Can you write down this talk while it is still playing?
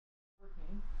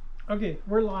Okay,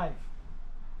 we're live.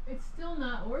 It's still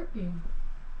not working.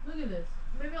 Look at this.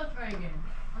 Maybe I'll try again.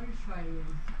 I'll just try again.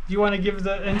 Do you want to give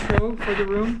the intro for the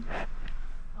room?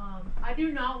 I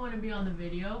do not want to be on the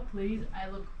video, please. I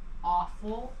look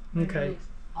awful. Okay. It looks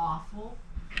awful.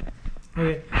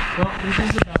 Okay, well, this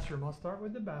is the bathroom. I'll start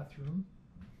with the bathroom.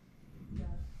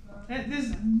 And this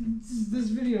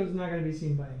video is not going to be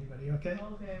seen by anybody, okay?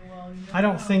 Okay, well, you I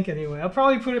don't think anyway. I'll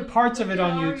probably put parts of it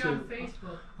on already YouTube. On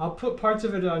Facebook. I'll put parts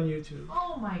of it on YouTube.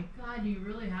 Oh my God, do you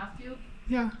really have to?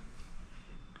 Yeah.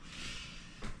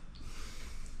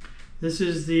 This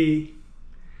is the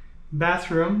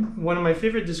bathroom. One of my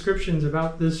favorite descriptions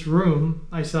about this room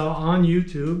I saw on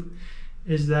YouTube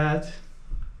is that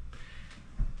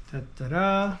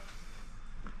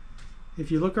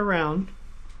if you look around,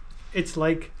 it's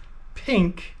like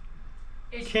pink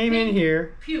came in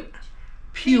here,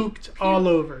 puked all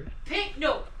over. Pink,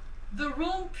 no. The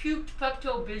room puked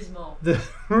Pepto-Bismol. The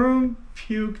room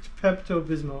puked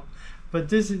Pepto-Bismol. But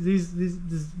these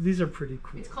are pretty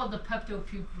cool. It's called the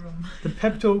Pepto-Puke room. The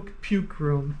Pepto-Puke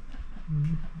room.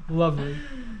 Lovely.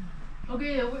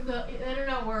 Okay, the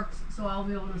internet works, so I'll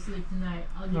be able to sleep tonight.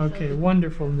 I'll just Okay,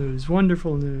 wonderful news.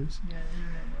 Wonderful news. Yeah, the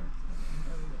internet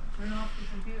works. Okay, turn off the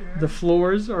computer. The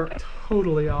floors are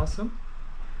totally awesome.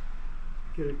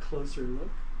 Get a closer look.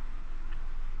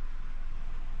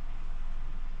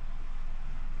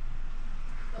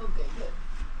 Okay, good.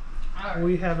 All right.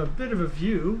 We have a bit of a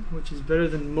view, which is better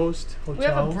than most hotels. We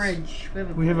have a bridge.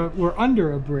 We're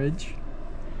under a bridge.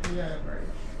 We got a bridge.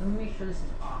 Let me make sure this is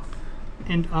off.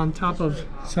 And on top of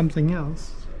something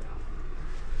else.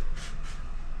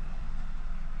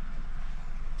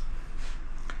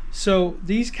 So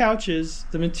these couches,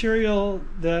 the material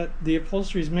that the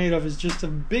upholstery is made of is just a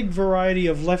big variety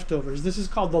of leftovers. This is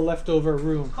called the leftover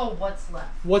room. It's called What's Left.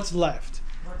 What's left.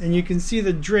 And you can see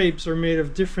the drapes are made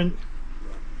of different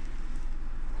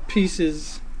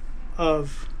pieces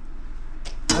of,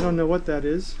 I don't know what that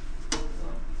is.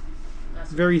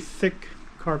 Very thick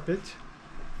carpet.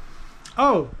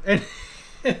 Oh, and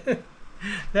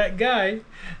that guy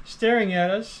staring at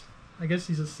us, I guess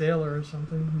he's a sailor or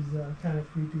something. He's kind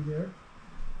of creepy there.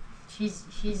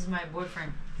 He's my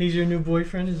boyfriend. He's your new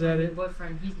boyfriend, is that it?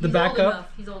 Boyfriend. He's the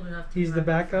backup? He's old enough. He's the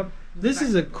backup? This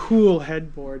is a cool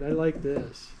headboard. I like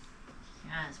this.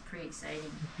 Yeah, it's pretty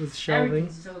exciting. With shelving.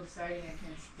 Everything's so exciting, I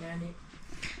can't stand it.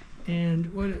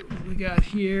 And what we got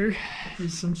here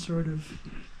is some sort of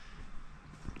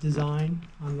design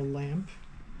on the lamp.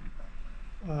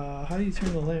 How do you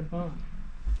turn the lamp on?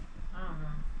 I don't know.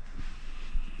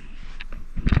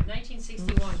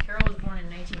 1961. Carol was born in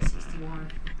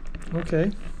 1961.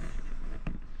 Okay.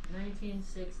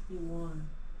 1961.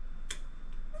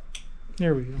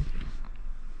 There we go.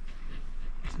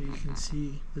 So you can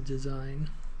see the design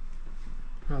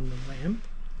on the lamp.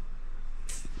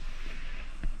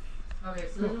 Okay,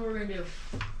 so this is what we're gonna do.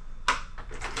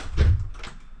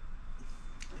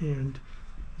 And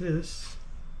this,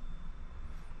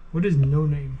 what is no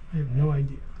name? I have no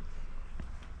idea.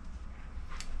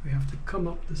 We have to come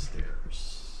up the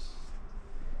stairs.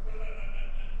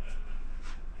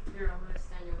 Here, I'm gonna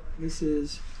stand over. This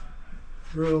is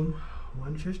room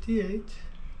 158,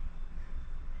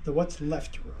 the what's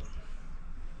left room.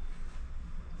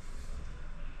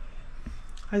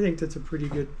 I think that's a pretty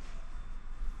good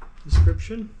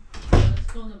description. Let's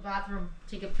go in the bathroom,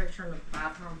 take a picture in the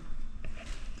bathroom.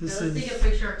 Let's take a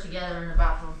picture together in the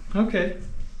bathroom. Okay.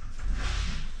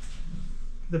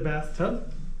 The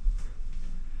bathtub.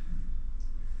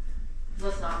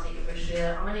 Let's not take a picture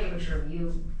together. I'm gonna take a picture of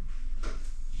you.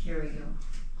 Here we go.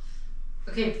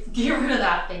 Okay, get rid of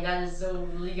that thing. That is so.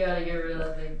 You gotta get rid of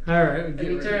that thing. All right.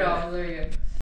 Okay, turn it off. There you go.